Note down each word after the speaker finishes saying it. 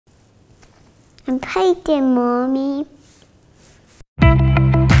I'm painting, Mommy.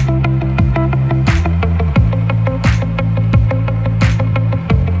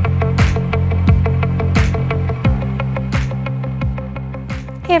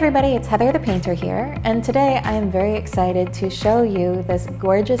 Hey everybody, it's Heather the Painter here, and today I am very excited to show you this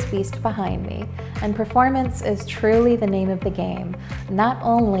gorgeous beast behind me. And performance is truly the name of the game. Not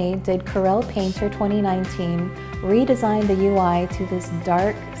only did Creator Painter 2019 redesign the UI to this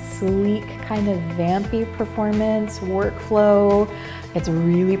dark, sleek, kind of vampy performance workflow, it's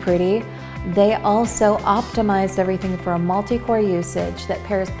really pretty, they also optimized everything for a multi-core usage that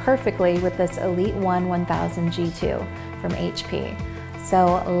pairs perfectly with this Elite One 1000 G2 from HP.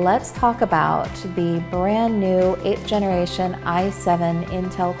 So let's talk about the brand new 8th generation i7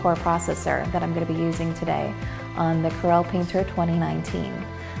 Intel Core processor that I'm going to be using today on the Creator Painter 2019.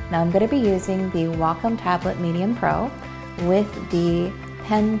 Now I'm going to be using the Wacom Tablet Medium Pro with the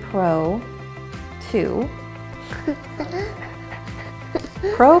Pen Pro 2,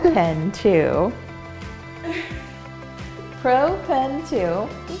 Pro Pen 2, Pro Pen 2.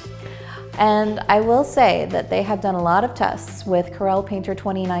 And I will say that they have done a lot of tests with Creator Painter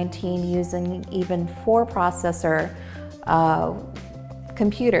 2019 using even 4-processor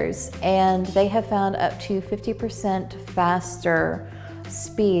computers, and they have found up to 50% faster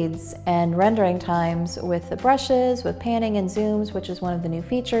speeds and rendering times with the brushes, with panning and zooms, which is one of the new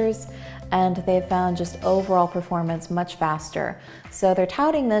features, and they've found just overall performance much faster. So they're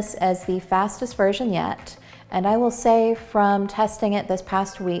touting this as the fastest version yet. And I will say from testing it this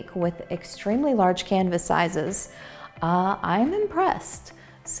past week with extremely large canvas sizes, I'm impressed.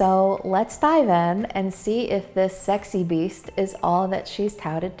 So let's dive in and see if this sexy beast is all that she's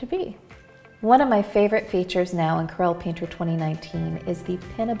touted to be. One of my favorite features now in Creator Painter 2019 is the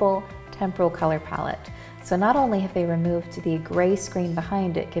pinnable temporal color palette. So not only have they removed the gray screen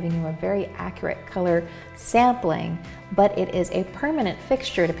behind it, giving you a very accurate color sampling, but it is a permanent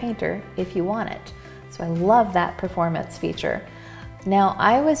fixture to Painter if you want it. So I love that performance feature. Now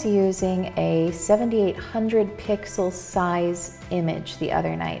I was using a 7800 pixel size image the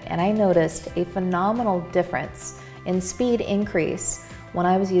other night, and I noticed a phenomenal difference in speed increase when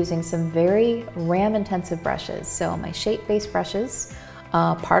I was using some very RAM intensive brushes. So my shape based brushes,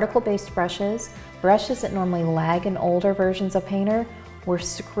 particle based brushes, brushes that normally lag in older versions of Painter were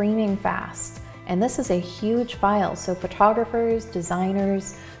screaming fast. And this is a huge file, so photographers,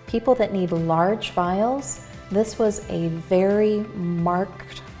 designers, people that need large files, this was a very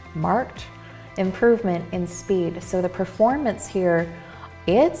marked improvement in speed. So the performance here,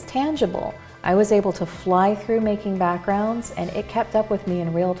 it's tangible. I was able to fly through making backgrounds and it kept up with me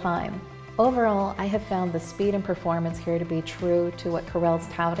in real time. Overall, I have found the speed and performance here to be true to what Creator's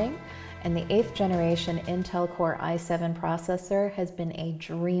touting, and the 8th generation Intel Core i7 processor has been a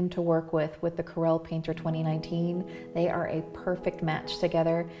dream to work with the Creator Painter 2019. They are a perfect match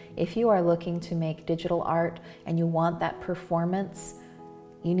together. If you are looking to make digital art and you want that performance,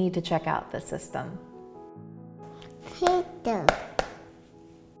 you need to check out this system. Painter.